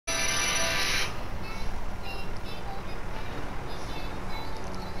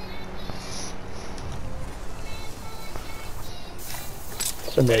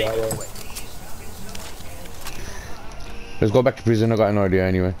Somewhere that way. Let's go back to prison. I got an idea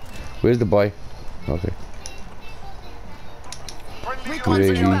anyway. Where's the boy? Okay.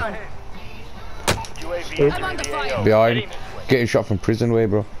 UAV. I'm on the fire. Behind. Getting shot from prison way,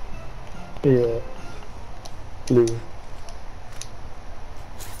 bro. Yeah. Blue. Do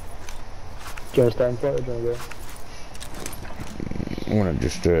you want to stand for it or do you want to go? I wanna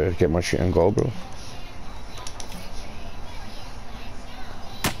just get my shit and go, bro.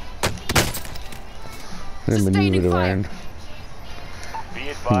 Then maneuver it around. Be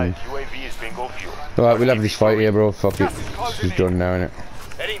advised, UAV is bingo fuel. Alright, we'll have this fight here, bro. Fuck it. It's done now, innit?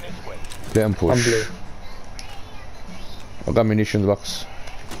 Heading this way. Let him push. I'm blue. I've got munitions box.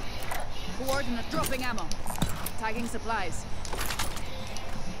 Coordinate dropping ammo. Tagging supplies.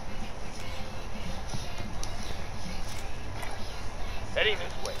 Heading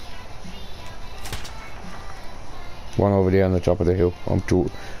this way. One over there on the top of the hill. I'm to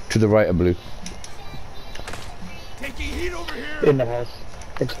the right of blue. Taking heat over here. In the house.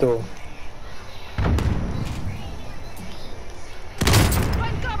 Next door.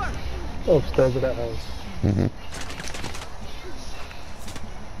 Find cover. Upstairs of that house.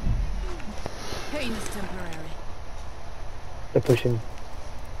 Pain is temporary. They're pushing.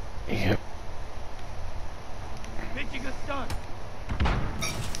 Yep. Making a stun.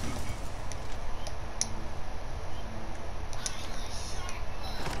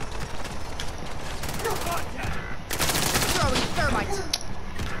 Throwing thermite.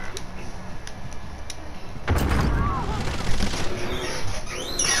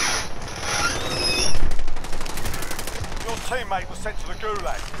 Your teammate was sent to the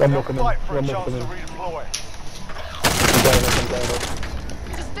gulag. One They'll more coming. fight for a One more chance to coming. redeploy. I'm down up, I'm down up.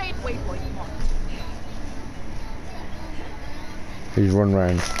 Just stay waypoint marked. He's run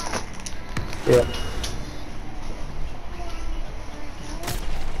round. Yeah.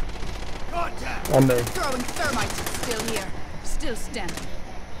 Contact. I'm there. Throwing thermite. Still here. Still standing.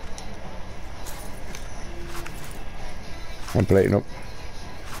 I'm plating up.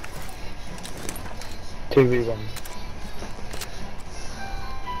 2v1.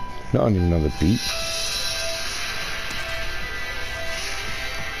 Not on another beat.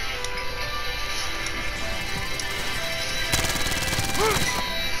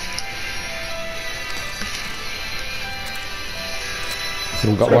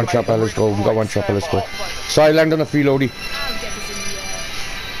 We've got one chopper, let's go. We've got one chopper, let's go. Side land on the freeloady. I'll get this in the air.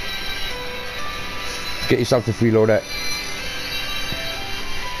 Get yourself to freeload that.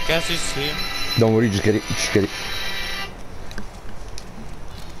 Gas is here. Don't worry, just get it. Just get it.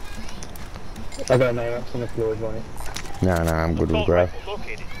 I got no axe on the floor, Johnny. Nah, I'm good with grab.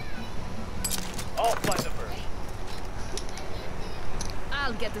 Located. I'll find the first.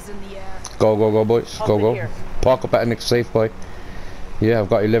 I'll get this in the air. Go, boys. Go. Park up at the next safe, boy. Yeah, I've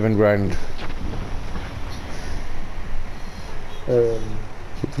got 11 grand.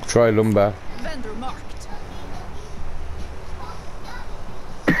 Try lumber. Vendor marked.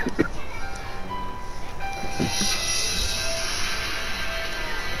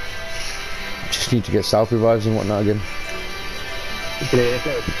 Just need to get self revives and whatnot again.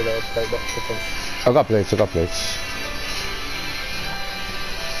 I got plates.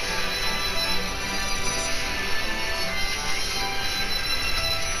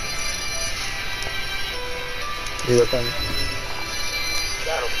 You got time?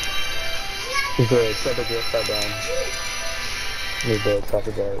 He's the traffic is upside down. He's the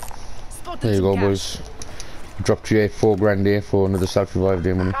traffic guard. Spotted There you go, some boys. Dropped you 4 grand there for another self revive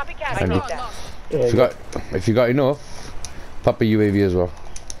day money. cash. And Got lost. Yeah, if you got enough, pop a UAV as well.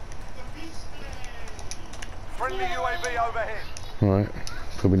 Friendly UAV overhead. Alright.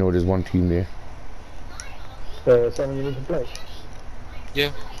 So we know there's one team there. Simon, you need some flesh?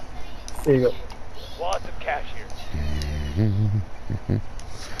 Yeah. There you go. Lots of cash here.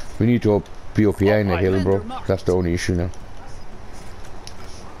 We need to up POPA in the hill, bro. That's the only issue now.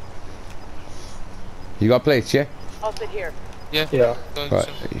 You got plates, yeah? I'll sit here. Yeah. Yeah. Right,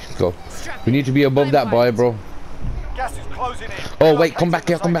 go. We need to be above that boy, bro. Gas is closing in. Oh wait, come back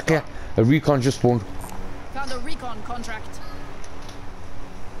here. A recon just spawned. Found a recon contract.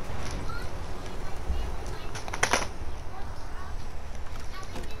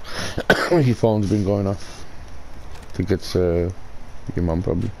 His phone's been going off. I think it's your mum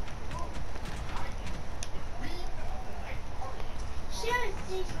probably.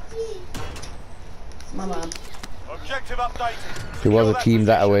 My mom. Objective updated. There was a team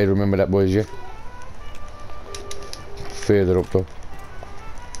that away, remember that, boys, yeah? Further up though.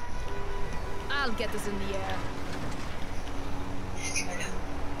 I'll get this in the air.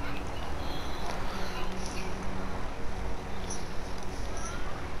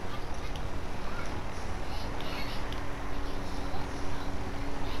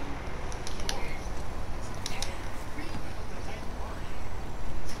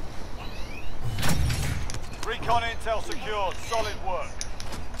 Recon intel secured. Solid work.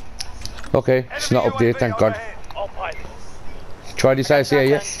 Okay, it's not up there, thank God. I'll pilot. Try this ice here,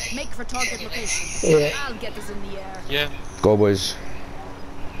 yeah? Make for target location. Yeah. I'll get us in the air. Yeah. Go, boys.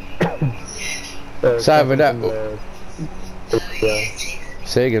 Savage that. Yeah.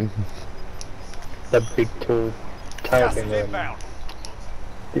 Say again. That big tool tire Gas thing is there. inbound.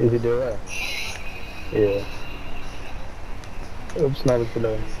 Is he doing that? Yeah. Oops, now it's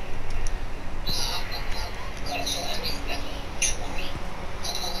below.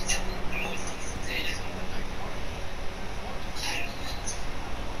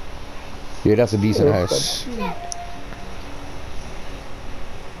 Yeah, that's a decent house.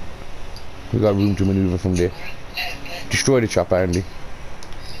 We got room to maneuver from there. Destroy the chopper, Andy.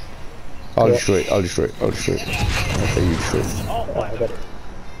 I'll destroy it, I'll destroy it, I'll destroy it. Okay, you destroy it. I got it.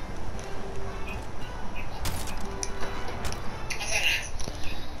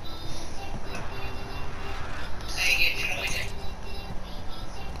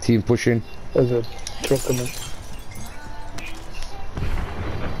 Team pushing. There's a truck coming.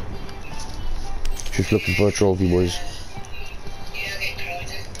 Just looking for a trophy, boys.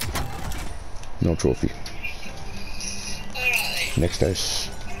 No trophy. Next house.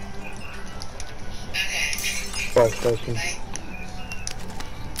 Fire station.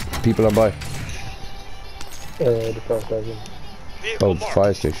 People are by. The fire station. Oh, the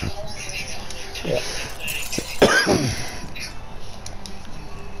fire station. Yeah.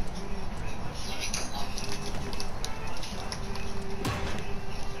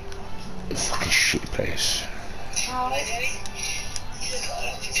 Fucking shit place.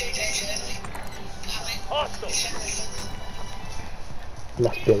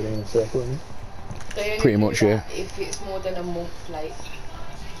 Last building in a circle, isn't it? They only Pretty do much, that yeah. If it's more than a month late.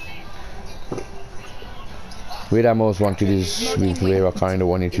 Where I most wanted is where I kind of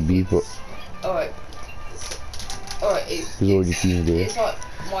wanted to be, but Alright. Alright, there's already teams there. it's like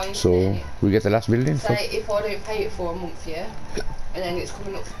mine. So we get the last building. So Say if I don't pay it for a month, yeah, and then it's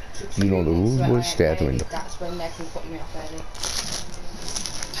coming up to 2 you know the months rules, when boys. I ain't Stay out the paid it, window. That's when they can put me off early.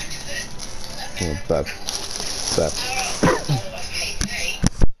 Oh, bad. Bad.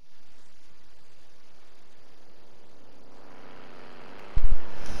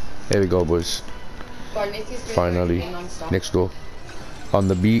 There we go, boys. But Nicky's been Finally, burning non-stop. next door. On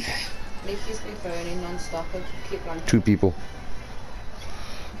the beat, Nicky's been burning non-stop. I keep running. 2 people.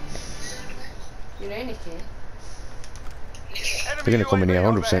 You know Nicky? They're gonna come in here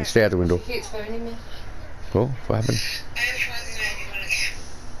 100%. Stay out the window. She keeps phoning me. Oh, what happened?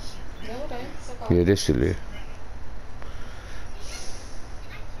 No, I don't. Fuck off. Yeah, they're still there.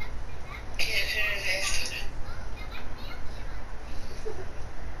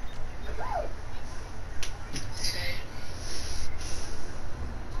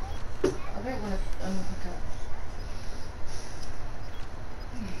 I don't want to pick up.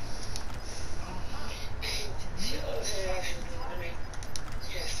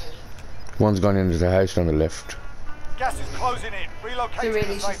 One's gone into the house on the left. Gas is closing in. So Relocating really,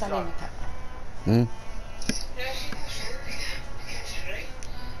 to she's safe standing in zone. the cat. Hmm?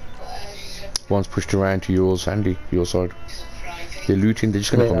 One's pushed around to yours, Andy, your side. They're looting, they're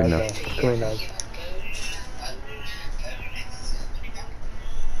just gonna come in now. Come in now.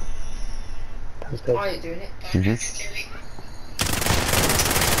 Oh, you're doing it. Mm-hmm.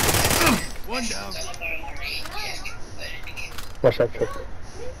 One down. Watch that truck.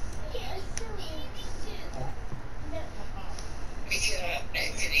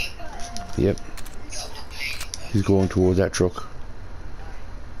 Yep. He's going towards that truck.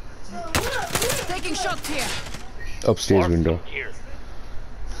 Taking shots here. Upstairs window.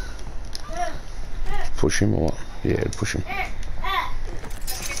 Push him or what? Yeah, push him.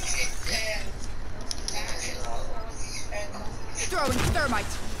 Throwing thermite.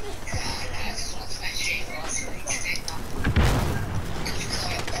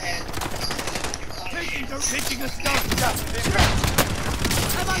 Taking a stop. Gas is inbound.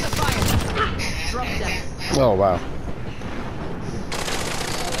 I'm on the fire. Drop them. Oh wow.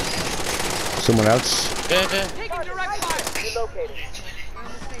 Someone else There. Taking direct fire.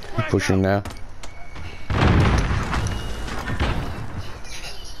 pushing now.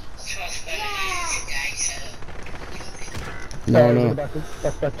 No.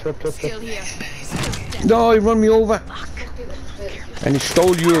 Truck. Still here. No, he run me over. And he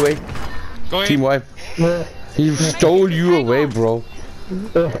stole you away. Go Team in. wipe. Yeah. He stole you away, bro.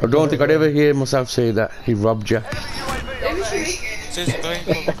 I don't think I'd ever hear myself say that. He robbed you. Says going.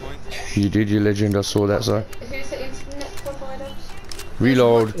 You did, you legend. I saw that, sir. Who's the internet provider?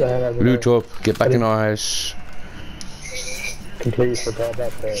 Reload, Yeah, loot up, get back in our house. Completely forgot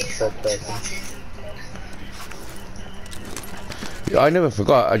about the truck person. I never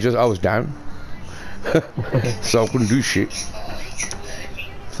forgot. I was down, so I couldn't do shit.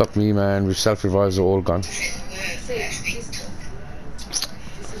 Fuck me, man. With self-revives are all gone. See, this is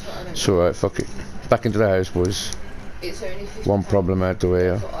what I don't It's alright. Fuck it. Back into the house, boys. It's only 50 One problem out the way.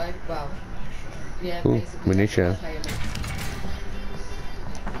 That's what well, yeah, Ooh, basically. munition. That's what I pay him.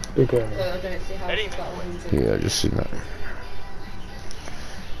 Big one. So I don't see how Heading he's got this way. 100. Yeah, I just seen that.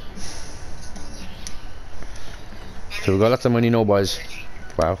 So we got lots of money now, boys.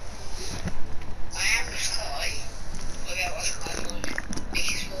 Wow.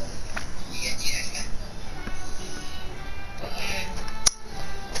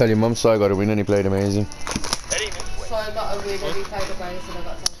 Tell your mum so I got a win and he played amazing. Heading this way. So I got a win and he played a bonus and I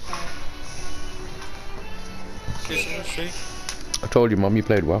got some Here's someone straight. I told you, mum, you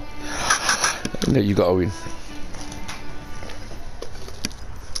played well. And that you got a win.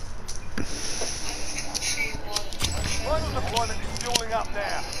 Final deployment is fueling up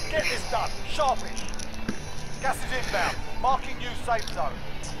now. Get this done. Sharpish. Gas is inbound. Marking new safe zone.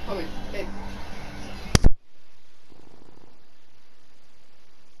 Oh, big.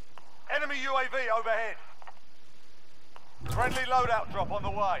 Enemy UAV overhead. Friendly loadout drop on the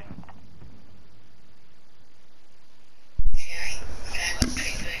way.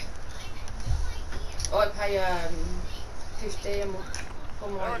 I pay 50 a month for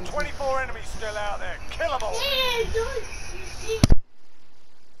There my are 24 enemies still out there. Kill them all.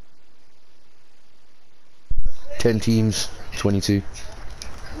 10 teams, 22.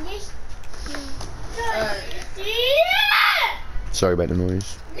 Sorry about the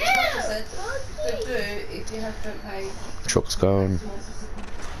noise. Like I said, they do if you have to pay. Truck's gone.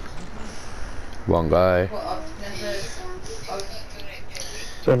 One guy. But I've never.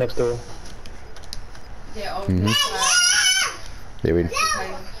 So next door. Yeah, I've never They win.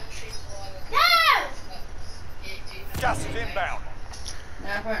 paid. Gas is inbound.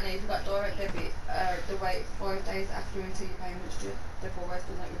 Now apparently if you've got direct debit, the wait 5 days after until you pay much due. They've always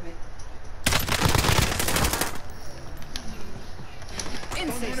done that with me.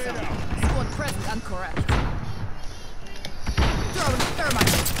 Insane zone. Squad present and correct. Throwing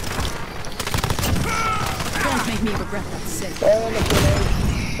thermite. Don't make me regret that decision. Oh,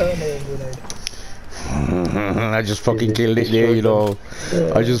 no, grenade. I just fucking killed it there, you know.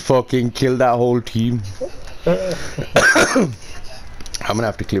 I just fucking killed that whole team. I'm gonna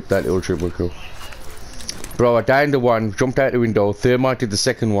have to clip that little triple kill. Bro, I downed the one, jumped out the window, thermited the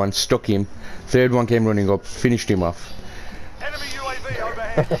second one, stuck him. Third one came running up, finished him off. Enemy UAV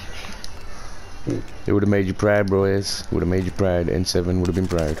overhead. It would have made you proud, bro. Yes, would have made you proud. N7 would have been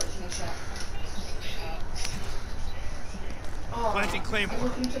proud. Planting Claymore.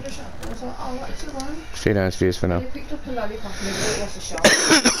 Looking to the shop, I was like, oh, what's the one? Stay downstairs for now. They picked up a lollipop and it was a shop.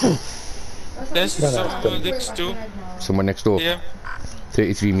 There's someone next to. Someone next door. Yeah.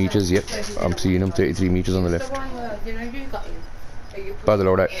 33 meters, yep. I'm seeing him. 33 meters on the left. The one where, you know, you got him. By the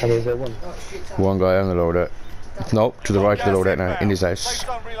loadout. How many is there one? One guy on the loadout. No, to the right of the loadout now, in his Safe house.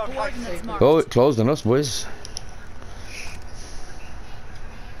 zone relocation. Coordinates marked. Oh, it closed on us, boys.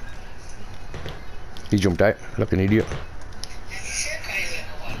 He jumped out like an idiot.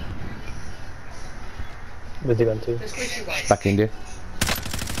 Where's he gone to? The squishy one. Back in there.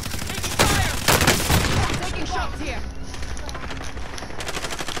 Taking shots here.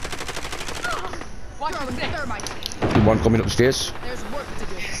 Watch the thermite. One coming upstairs. There's work to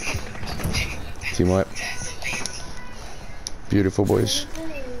do. Team wipe. Beautiful, boys.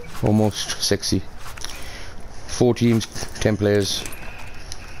 Almost sexy. 4 teams, 10 players.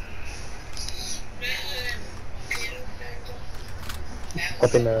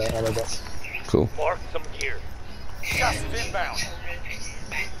 Up in the ammo box. Cool. Mark some gear. Gas is inbound.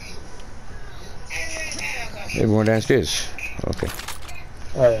 Everyone downstairs. Okay.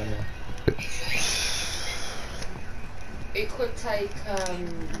 Oh yeah, no. It could take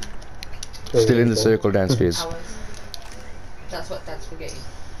Still in the circle downstairs. hours. That's what Dad's forgetting.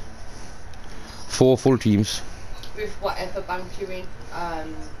 4 full teams. With whatever bank you're in,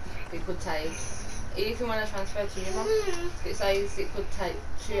 it could take. If you want to transfer to your mum, it says it could take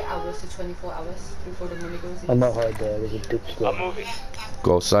 2 hours to 24 hours before the money goes in. I'm not hard there. There's a ditch I'm there. moving.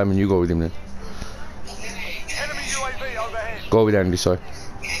 Go, Simon, you go with him then. Enemy UAV overhead. Go with Andy, sorry.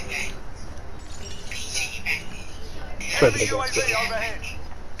 Enemy UAV overhead.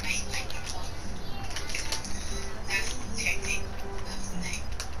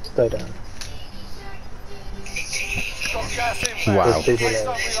 Stay down. Got gas inbound. Wow. There's people Safe there.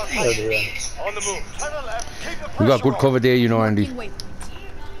 zone Over relocation. here. On the move. Turn the left. Keep the We pressure got good on. cover there, you know, Andy. Wait.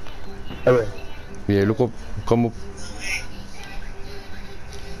 Over. Yeah, look up. Come up.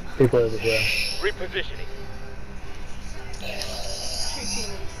 People over here. Repositioning.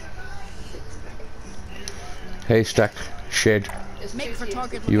 Haystack, shed, There's Make two for teams.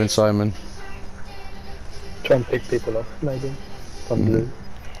 target you and Simon. Try and pick people off, maybe. From blue.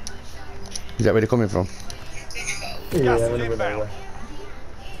 Is that where they're coming from? Yeah, Gas I is wanna go that inbound. way.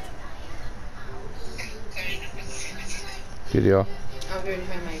 Here they are. I'm doing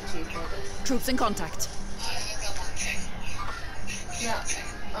homemade cheese burgers. Troops in contact. Yeah,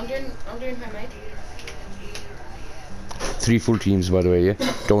 I'm doing homemade. 3 full teams, by the way, yeah?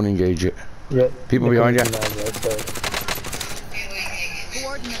 Don't engage it. Yeah. People they're behind coming you. from our side.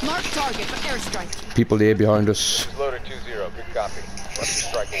 Coordinate. Mark target for airstrike. People there behind us. Loader 2-0, good copy. Ready to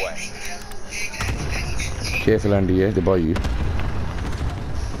strike away. Careful, Andy, yeah? They're by you.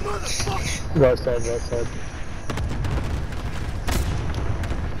 Right side, right side.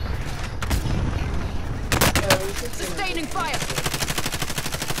 Sustaining fire.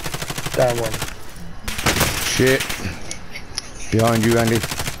 Down one. Shit. Behind you, Andy.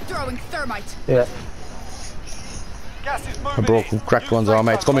 Throwing thermite. Yeah. Gas is moving I broke in. cracked Use ones safe are,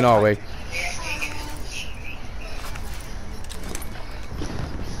 mate. It's zone coming our way. contact.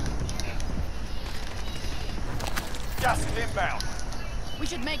 Gas is inbound. We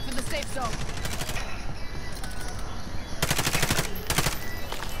should make for the safe zone.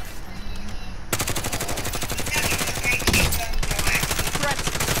 Threat.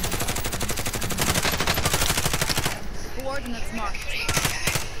 Coordinates marked.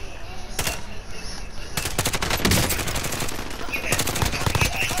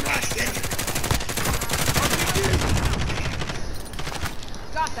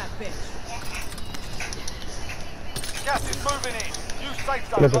 Got that bitch. Gas is moving in. Use safe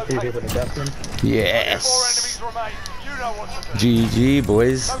zone There's a few located. people in the gas room. 4 Yes. enemies remain. You know what to do. GG,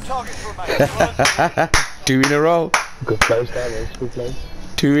 boys. No targets remain. 2 in a row. Good place, that was. Good place.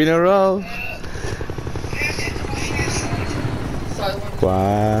 2 in a row. So I want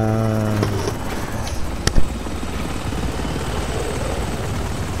Wow.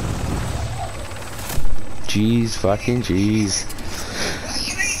 Jeez, fucking jeez.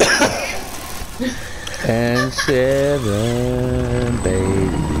 And 7,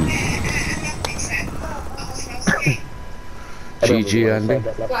 baby. GG, Andy.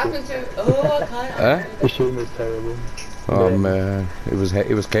 what happened to? Oh, I can't. Huh? The shooting was terrible. Oh Yeah. man, it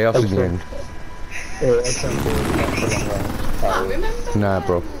was chaos in the end. Yeah, example. I remember. Nah,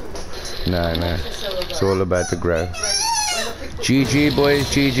 bro. Nah. So It's all about the grow. when I picked up GG, boys.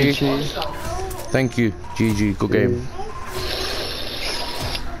 GG. stuff, Thank you. GG. Good game.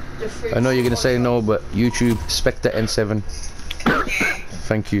 the fruit I know you're gonna say no, but YouTube Spectre N7.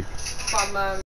 Thank you. from